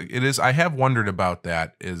 It is. I have wondered about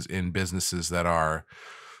that is in businesses that are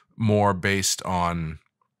more based on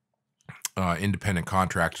independent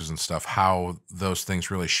contractors and stuff. How those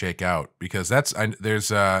things really shake out, because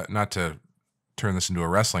there's not to turn this into a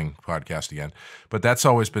wrestling podcast again, but that's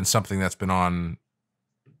always been something that's been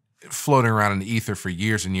floating around in the ether for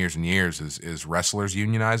years and years and years. Is wrestlers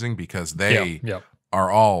unionizing because they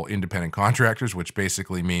are all independent contractors, which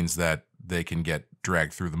basically means that they can get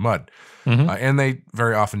dragged through the mud, and they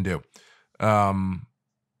very often do.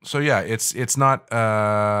 So yeah, it's not.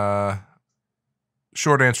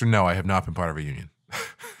 Short answer: no, I have not been part of a union.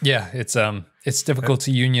 Yeah, it's difficult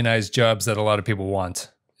to unionize jobs that a lot of people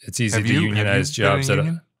want. It's easy to unionize jobs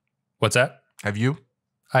what's that? Have you?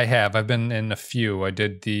 I have. I've been in a few. I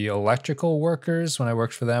did the electrical workers when I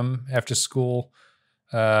worked for them after school.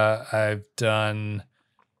 I've done.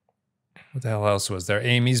 What the hell else was there?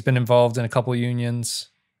 Amy's been involved in a couple of unions.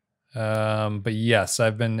 But yes,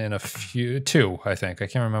 I've been in two, I think. I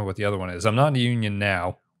can't remember what the other one is. I'm not in a union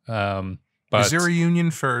now. But is there a union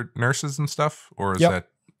for nurses and stuff? Or is that?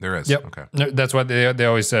 There is. Yep. Okay. No, that's why they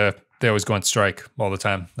always go on strike all the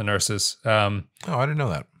time. The nurses. Oh, I didn't know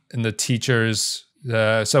that. And the teachers.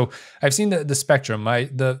 So I've seen the spectrum.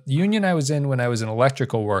 The union I was in when I was an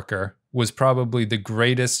electrical worker was probably the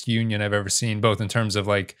greatest union I've ever seen, both in terms of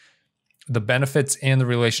like the benefits and the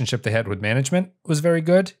relationship they had with management was very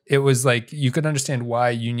good. It was like you could understand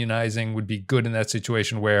why unionizing would be good in that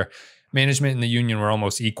situation where management and the union were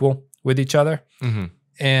almost equal with each other. Mm-hmm.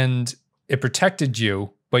 And it protected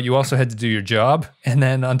you, but you also had to do your job. And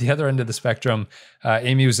then on the other end of the spectrum,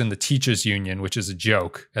 Amy was in the teachers union, which is a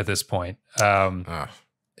joke at this point.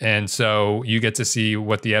 And so you get to see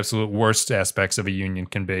what the absolute worst aspects of a union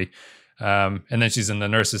can be. And then she's in the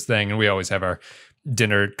nurses thing, and we always have our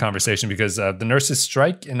dinner conversation because the nurses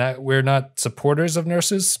strike, and we're not supporters of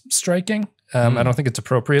nurses striking. I don't think it's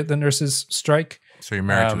appropriate that nurses strike. So you're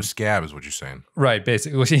married to a scab is what you're saying. Right,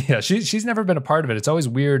 basically. Yeah, she's never been a part of it. It's always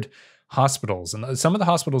weird hospitals, and some of the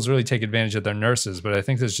hospitals really take advantage of their nurses, but I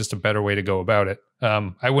think there's just a better way to go about it.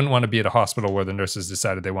 I wouldn't want to be at a hospital where the nurses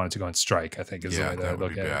decided they wanted to go on strike, I think is the way that would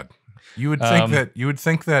look be at bad. it. You would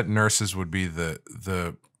think that nurses would be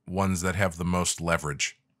the ones that have the most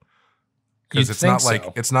leverage. Because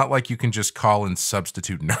it's not like you can just call in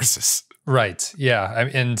substitute nurses. Right. Yeah.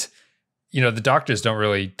 And the doctors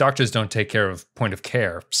don't take care of point of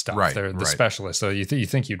care stuff. Right, They're the specialists. So you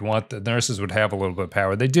think you'd want the nurses would have a little bit of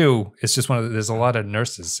power. They do. It's just there's a lot of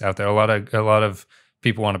nurses out there. A lot of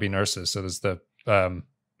people want to be nurses. So there's the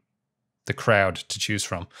crowd to choose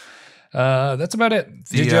from. That's about it.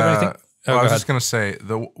 Did you have anything? I was just going to say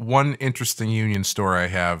the one interesting union story I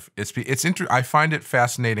have. I find it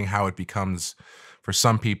fascinating how it becomes for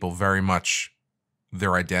some people very much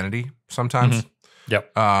their identity sometimes. Mm-hmm.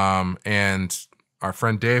 Yep. And our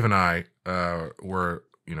friend Dave and I were,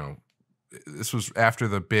 this was after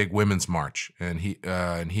the big women's march, and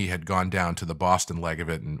he had gone down to the Boston leg of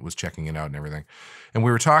it and was checking it out and everything. And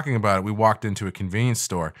we were talking about it. We walked into a convenience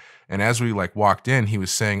store, and as we walked in, he was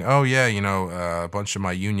saying, "Oh yeah, a bunch of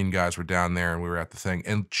my union guys were down there, and we were at the thing."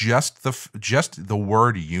 And just the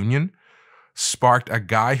word union sparked a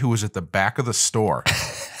guy who was at the back of the store,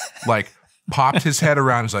 popped his head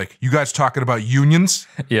around. He's like, "You guys talking about unions?"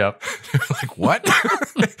 Yep. Like, what?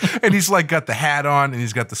 And he's got the hat on, and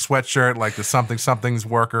he's got the sweatshirt, the something's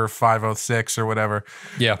worker 506 or whatever.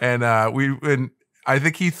 Yeah. And I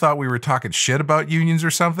think he thought we were talking shit about unions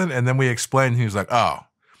or something, and then we explained, and he was like, "Oh,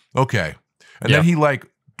 okay." And then he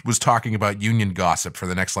was talking about union gossip for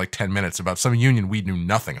the next 10 minutes about some union we knew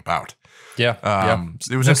nothing about. Yeah.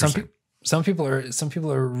 It was interesting. Some people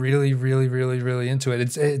are really, really, really, really into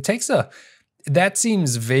it. It takes that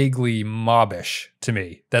seems vaguely mobbish to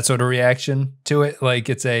me. That sort of reaction to it.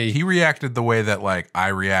 He reacted the way that I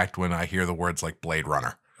react when I hear the words Blade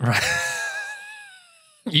Runner. Right.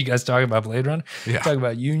 You guys talking about Blade Runner? Yeah. Talking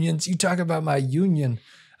about unions? You talk about my union.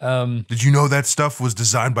 Did you know that stuff was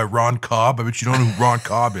designed by Ron Cobb? I bet you don't know who Ron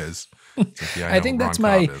Cobb is. I think that's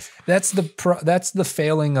the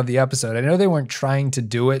failing of the episode. I know they weren't trying to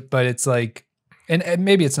do it, but it's and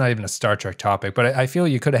maybe it's not even a Star Trek topic, but I feel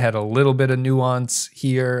you could have had a little bit of nuance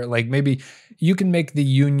here. Maybe you can make the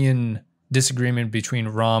union disagreement between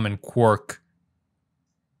Rom and Quark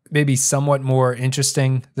maybe somewhat more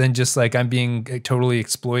interesting than just I'm being totally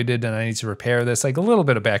exploited and I need to repair this. A little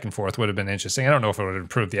bit of back and forth would have been interesting. I don't know if it would have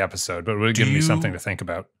improved the episode, but it would have given me something to think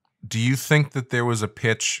about. Do you think that there was a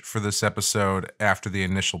pitch for this episode after the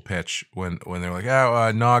initial pitch when they were like,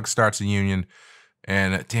 "Oh, Nog starts a union,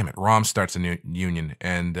 and damn it, Rom starts a new union,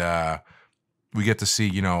 and we get to see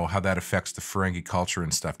how that affects the Ferengi culture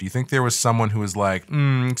and stuff." Do you think there was someone who was like,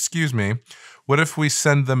 "Excuse me, what if we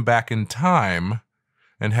send them back in time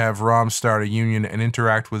and have Rom start a union and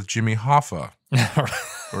interact with Jimmy Hoffa?"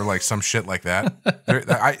 Or some shit like that.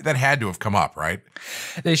 That had to have come up, right?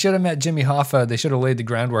 They should have met Jimmy Hoffa. They should have laid the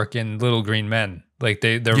groundwork in Little Green Men.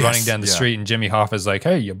 They're running down the street and Jimmy Hoffa's like,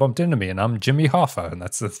 "Hey, you bumped into me and I'm Jimmy Hoffa." And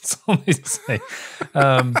that's all they say.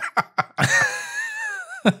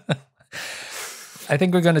 I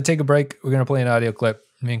think we're going to take a break. We're going to play an audio clip.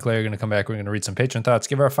 Me and Clay are going to come back. We're going to read some patron thoughts,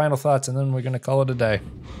 give our final thoughts, and then we're going to call it a day.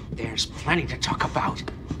 There's plenty to talk about.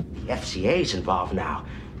 The FCA's involved now.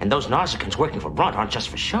 And those Nausicans working for Brunt aren't just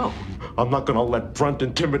for show. I'm not gonna let Brunt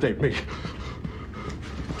intimidate me.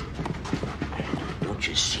 Don't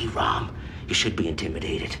you see, Rom? You should be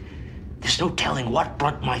intimidated. There's no telling what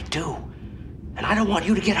Brunt might do. And I don't want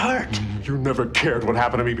you to get hurt. You never cared what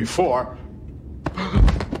happened to me before.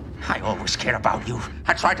 I always cared about you.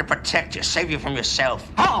 I tried to protect you, save you from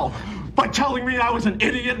yourself. How? By telling me I was an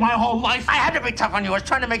idiot my whole life? I had to be tough on you. I was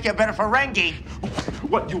trying to make you a better Ferengi.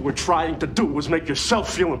 What you were trying to do was make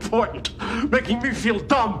yourself feel important. Making me feel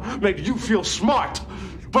dumb made you feel smart.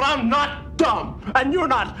 but I'm not dumb, and you're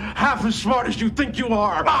not half as smart as you think you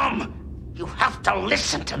are. You have to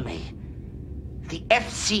listen to me. The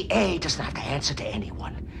FCA doesn't have to answer to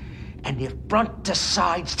anyone. And if Brunt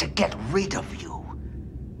decides to get rid of you,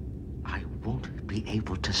 I won't be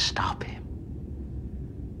able to stop him.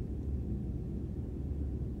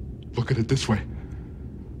 Look at it this way.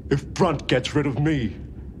 If Brunt gets rid of me,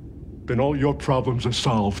 then all your problems are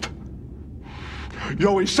solved. You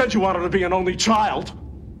always said you wanted to be an only child.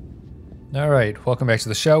 All right, welcome back to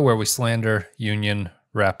the show where we slander union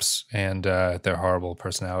reps and their horrible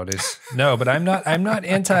personalities. No, but I'm not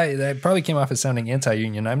anti. That probably came off as sounding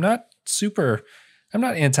anti-union. I'm not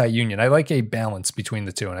anti-union. I like a balance between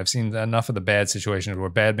the two, and I've seen enough of the bad situations where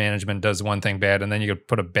bad management does one thing bad, and then you could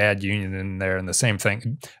put a bad union in there, and the same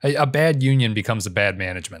thing. A bad union becomes a bad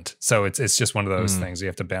management. So it's just one of those things. You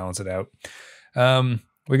have to balance it out.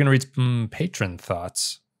 We're going to read some patron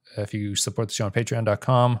thoughts. If you support the show on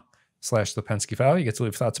patreon.com/the Pensky File, you get to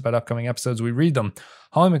leave thoughts about upcoming episodes. We read them.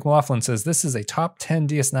 Holly McLaughlin says, this is a top 10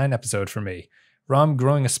 DS9 episode for me. Rom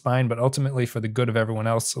growing a spine, but ultimately for the good of everyone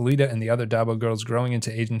else. Alita and the other Dabo girls growing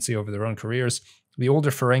into agency over their own careers. The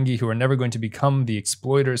older Ferengi who are never going to become the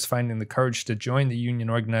exploiters finding the courage to join the union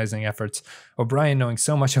organizing efforts. O'Brien knowing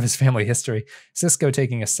so much of his family history. Cisco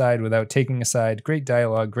taking a side without taking a side. Great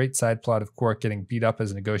dialogue, great side plot of Quark getting beat up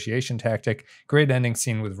as a negotiation tactic. Great ending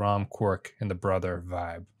scene with Rom, Quark, and the brother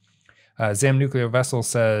vibe. Zam Nuclear Vessel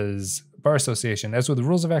says, Bar Association, as with the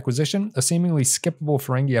Rules of Acquisition, a seemingly skippable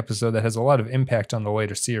Ferengi episode that has a lot of impact on the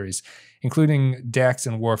later series, including Dax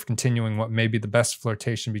and Worf continuing what may be the best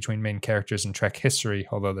flirtation between main characters in Trek history,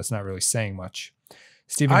 although that's not really saying much.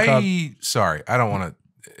 Sorry, I don't want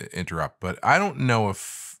to interrupt, but I don't know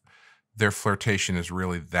if their flirtation is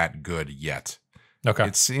really that good yet. Okay.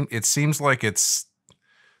 It seems like it's...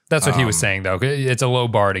 That's what he was saying, though. It's a low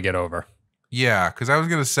bar to get over. Yeah, because I was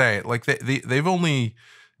going to say, like, they've only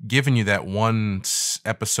given you that one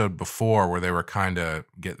episode before where they were kind of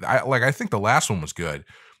I think the last one was good,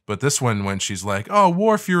 but this one when she's like, "Oh,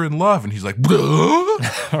 Worf, you're in love," and he's like,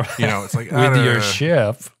 right. You know, it's like with your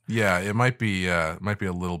ship. Yeah, it might be a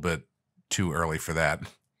little bit too early for that.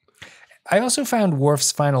 I also found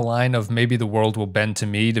Worf's final line of "maybe the world will bend to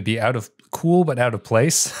me" to be cool but out of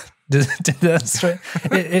place.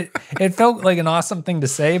 It felt like an awesome thing to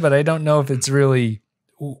say, but I don't know if it's really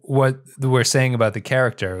what we're saying about the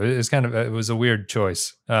character. It was a weird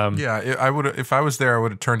choice. Yeah, I would, if I was there, I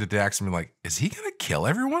would have turned to Dax and been like, "Is he gonna kill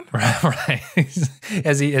everyone?" Right.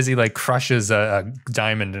 as he like crushes a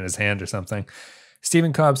diamond in his hand or something.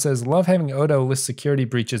 Stephen Cobb says, love having Odo list security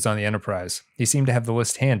breaches on the Enterprise. He seemed to have the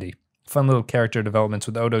list handy. Fun little character developments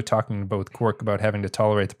with Odo talking to both Quark about having to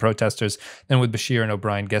tolerate the protesters, then with Bashir and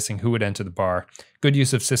O'Brien guessing who would enter the bar. Good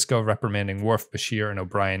use of Cisco reprimanding Worf, Bashir, and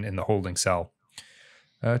O'Brien in the holding cell.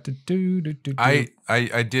 I did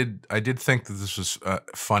think that this was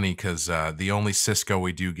funny because the only Cisco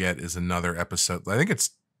we do get is another episode. I think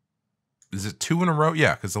is it 2 in a row?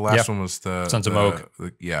 Yeah, because the last one was the Sons of Moog.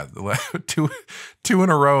 Two in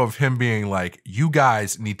a row of him being like, "You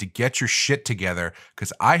guys need to get your shit together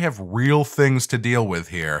because I have real things to deal with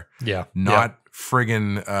here. Yeah, not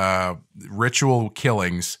friggin' ritual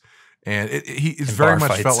killings." And he very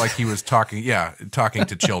much felt like he was talking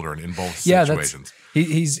to children in both situations.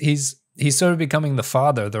 He's sort of becoming the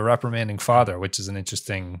father, the reprimanding father, which is an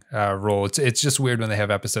interesting role. It's just weird when they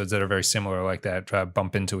have episodes that are very similar like that, try to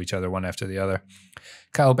bump into each other one after the other.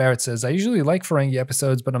 Kyle Barrett says, I usually like Ferengi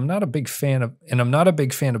episodes, but I'm not a big fan of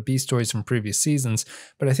B stories from previous seasons,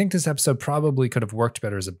 but I think this episode probably could have worked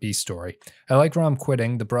better as a B story. I like Rom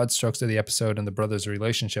quitting, the broad strokes of the episode, and the brothers'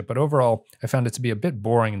 relationship, but overall, I found it to be a bit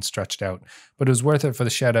boring and stretched out, but it was worth it for the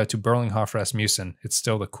shout out to Berlinghoff Rasmussen. It's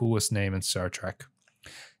still the coolest name in Star Trek.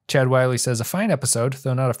 Chad Wiley says, a fine episode,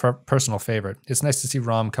 though not a personal favorite. It's nice to see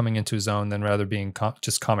Rom coming into his own than rather being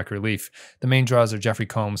just comic relief. The main draws are Jeffrey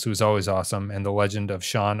Combs, who's always awesome, and the legend of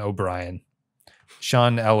Sean O'Brien.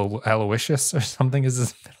 Sean Aloysius or something is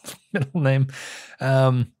his middle name.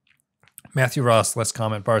 Matthew Ross, less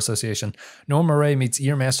comment, Bar Association. Noah Murray meets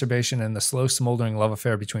ear masturbation and the slow smoldering love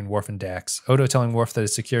affair between Worf and Dax. Odo telling Worf that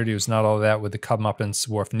his security was not all that with the comeuppance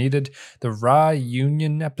Worf needed. The Ra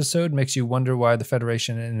Union episode makes you wonder why the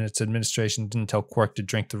Federation and its administration didn't tell Quark to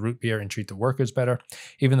drink the root beer and treat the workers better.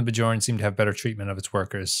 Even the Bajorans seem to have better treatment of its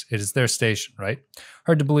workers. It is their station, right?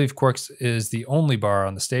 Hard to believe Quark's is the only bar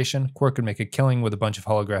on the station. Quark could make a killing with a bunch of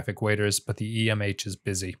holographic waiters, but the EMH is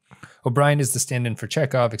busy. O'Brien is the stand-in for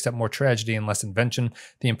Chekhov, except more tragic tragedy and less invention.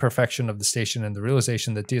 The imperfection of the station and the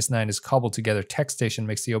realization that DS9 is cobbled together tech station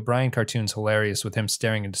makes the O'Brien cartoons hilarious with him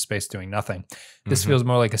staring into space doing nothing. This feels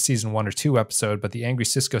more like a season 1 or 2 episode, but the angry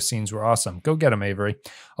Cisco scenes were awesome. Go get him, Avery.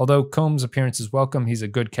 Although Combs' appearance is welcome, he's a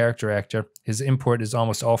good character actor. His import is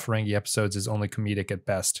almost all Ferengi episodes is only comedic at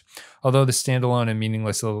best. Although the standalone and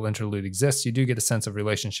meaningless little interlude exists, you do get a sense of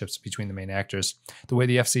relationships between the main actors. The way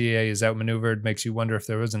the FCA is outmaneuvered makes you wonder if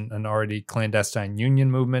there wasn't an already clandestine union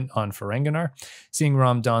movement on Ferenginar. Seeing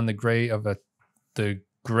Rom don the gray of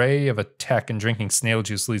a tech and drinking snail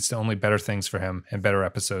juice leads to only better things for him and better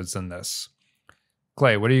episodes than this.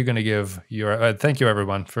 Clay, what are you going to give your... thank you,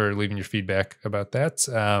 everyone, for leaving your feedback about that.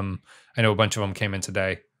 I know a bunch of them came in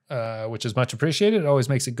today, which is much appreciated. It always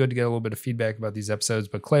makes it good to get a little bit of feedback about these episodes.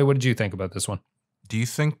 But Clay, what did you think about this one? Do you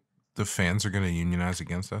think the fans are going to unionize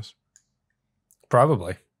against us?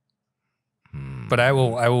 Probably. But I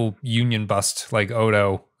will union bust like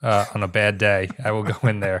Odo on a bad day. I will go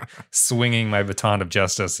in there swinging my baton of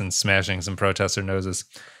justice and smashing some protester noses.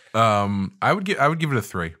 I would give it a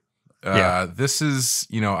 3. This is,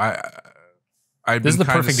 this is the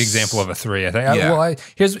perfect example of a 3. I think.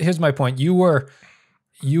 Here's my point. You were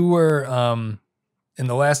in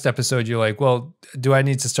the last episode. You're like, well, do I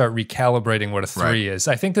need to start recalibrating what a 3 is?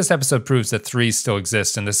 I think this episode proves that 3s still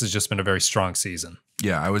exist, and this has just been a very strong season.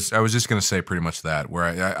 Yeah, I was just going to say pretty much that, where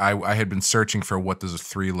I had been searching for what does a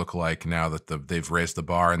 3 look like now that they've raised the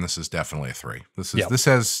bar, and this is definitely a 3. This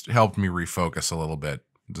has helped me refocus a little bit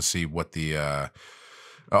to see what the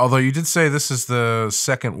although you did say this is the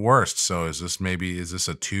second worst, so is this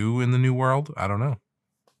a 2 in the new world? I don't know.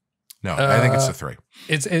 No, I think it's a 3.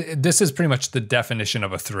 This is pretty much the definition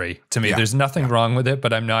of a 3 to me. There's nothing wrong with it,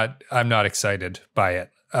 but I'm not excited by it.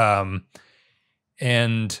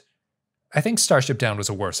 And I think Starship Down was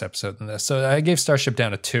a worse episode than this. So I gave Starship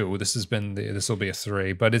Down a 2. This will be a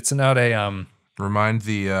 3, but it's not a Remind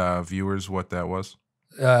the viewers what that was.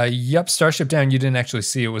 Yep, Starship Down, you didn't actually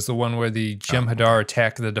see. It was the one where the Jem'Hadar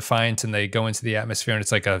attack the Defiant and they go into the atmosphere, and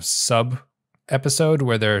it's like a sub episode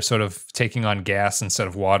where they're sort of taking on gas instead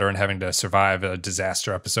of water and having to survive a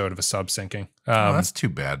disaster episode of a sub sinking. That's too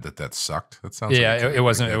bad that sucked. That sounds it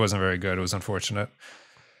wasn't very good. It was unfortunate.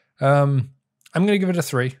 I'm going to give it a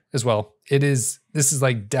 3 as well. This is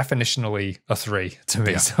like definitionally a 3 to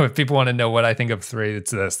me. Yeah. So if people want to know what I think of 3,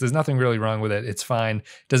 it's this. There's nothing really wrong with it. It's fine.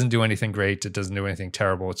 It doesn't do anything great. It doesn't do anything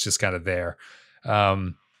terrible. It's just kind of there.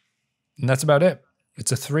 And that's about it.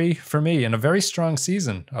 It's a 3 for me and a very strong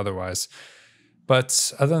season otherwise.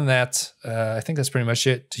 But other than that, I think that's pretty much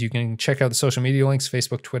it. You can check out the social media links,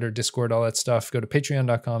 Facebook, Twitter, Discord, all that stuff. Go to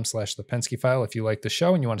patreon.com/the Pensky File. If you like the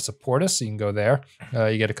show and you want to support us, you can go there.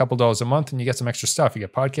 You get a couple dollars a month and you get some extra stuff. You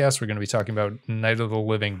get podcasts. We're going to be talking about Night of the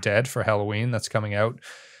Living Dead for Halloween. That's coming out.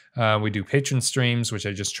 We do patron streams, which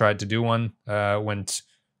I just tried to do one. Went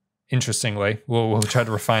interestingly. We'll try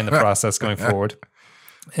to refine the process going forward.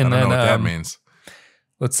 And I don't know what that means.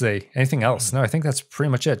 Let's see. Anything else? No, I think that's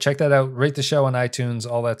pretty much it. Check that out. Rate the show on iTunes,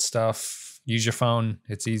 all that stuff. Use your phone.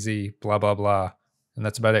 It's easy, blah, blah, blah. And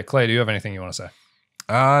that's about it. Clay, do you have anything you want to say?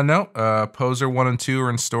 No. Poser 1 and 2 are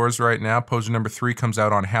in stores right now. Poser number 3 comes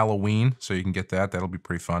out on Halloween, so you can get that. That'll be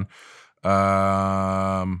pretty fun.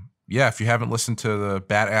 If you haven't listened to the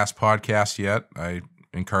Badass podcast yet, I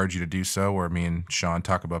encourage you to do so, where me and Sean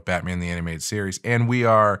talk about Batman the Animated Series. And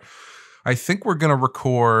I think we're going to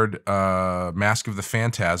record Mask of the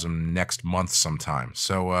Phantasm next month sometime.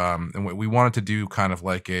 So and we wanted to do kind of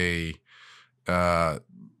like a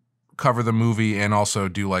cover the movie and also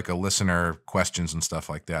do like a listener questions and stuff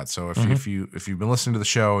like that. So if you've been listening to the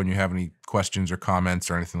show and you have any questions or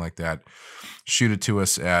comments or anything like that, shoot it to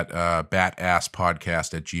us at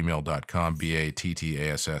batasspodcast@gmail.com,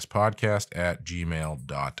 BATTASS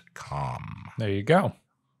podcast@gmail.com. There you go.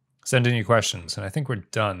 Send in your questions. And I think we're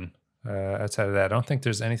done. Outside of that, I don't think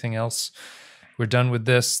there's anything else. We're done with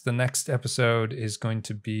this. The next episode is going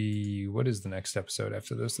to be... What is the next episode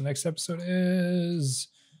after this? The next episode is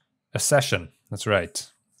A Session. That's right.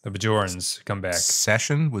 The Bajorans come back.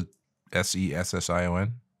 Session with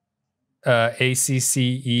SESSION?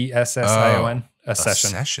 ACCESSION. A Session. A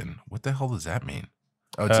Session? What the hell does that mean?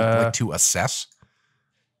 Oh, it's like to assess?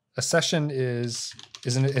 A session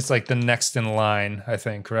isn't it? It's like the next in line, I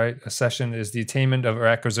think, right? A session is the attainment of or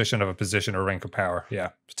acquisition of a position or rank of power. Yeah,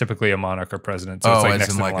 typically a monarch or president. So it's like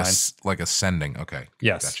next in line. Like ascending. Okay.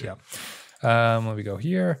 Yes. Gotcha. Yeah. Let me go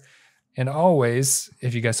here. And always,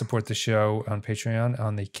 if you guys support the show on Patreon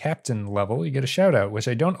on the captain level, you get a shout out, which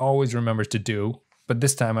I don't always remember to do. but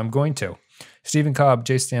this time I'm going to. Stephen Cobb,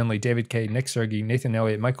 Jay Stanley, David Kay, Nick Sergey, Nathan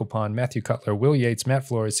Elliott, Michael Pond, Matthew Cutler, Will Yates, Matt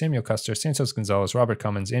Flores, Samuel Custer, Santos Gonzalez, Robert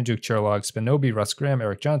Cummins, Andrew Cherlog, Spinobi, Russ Graham,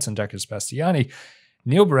 Eric Johnson, Dr. Sebastiani,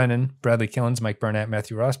 Neil Brennan, Bradley Killens, Mike Burnett,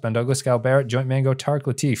 Matthew Ross, Ben Douglas, Gal Barrett, Joint Mango, Tarek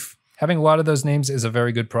Latif. Having a lot of those names is a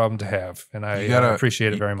very good problem to have, and I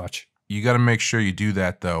appreciate it very much. You got to make sure you do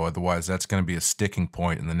that, though. Otherwise, that's going to be a sticking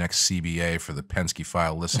point in the next CBA for the Pensky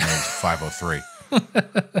File listeners 503.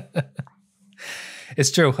 It's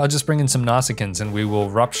true. I'll just bring in some Nausicaans and we will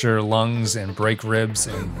rupture lungs and break ribs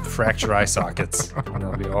and fracture eye sockets. And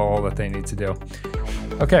that'll be all that they need to do.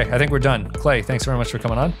 Okay, I think we're done. Clay, thanks very much for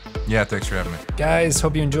coming on. Yeah, thanks for having me. Guys,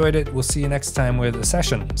 hope you enjoyed it. We'll see you next time with A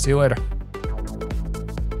Session. See you later.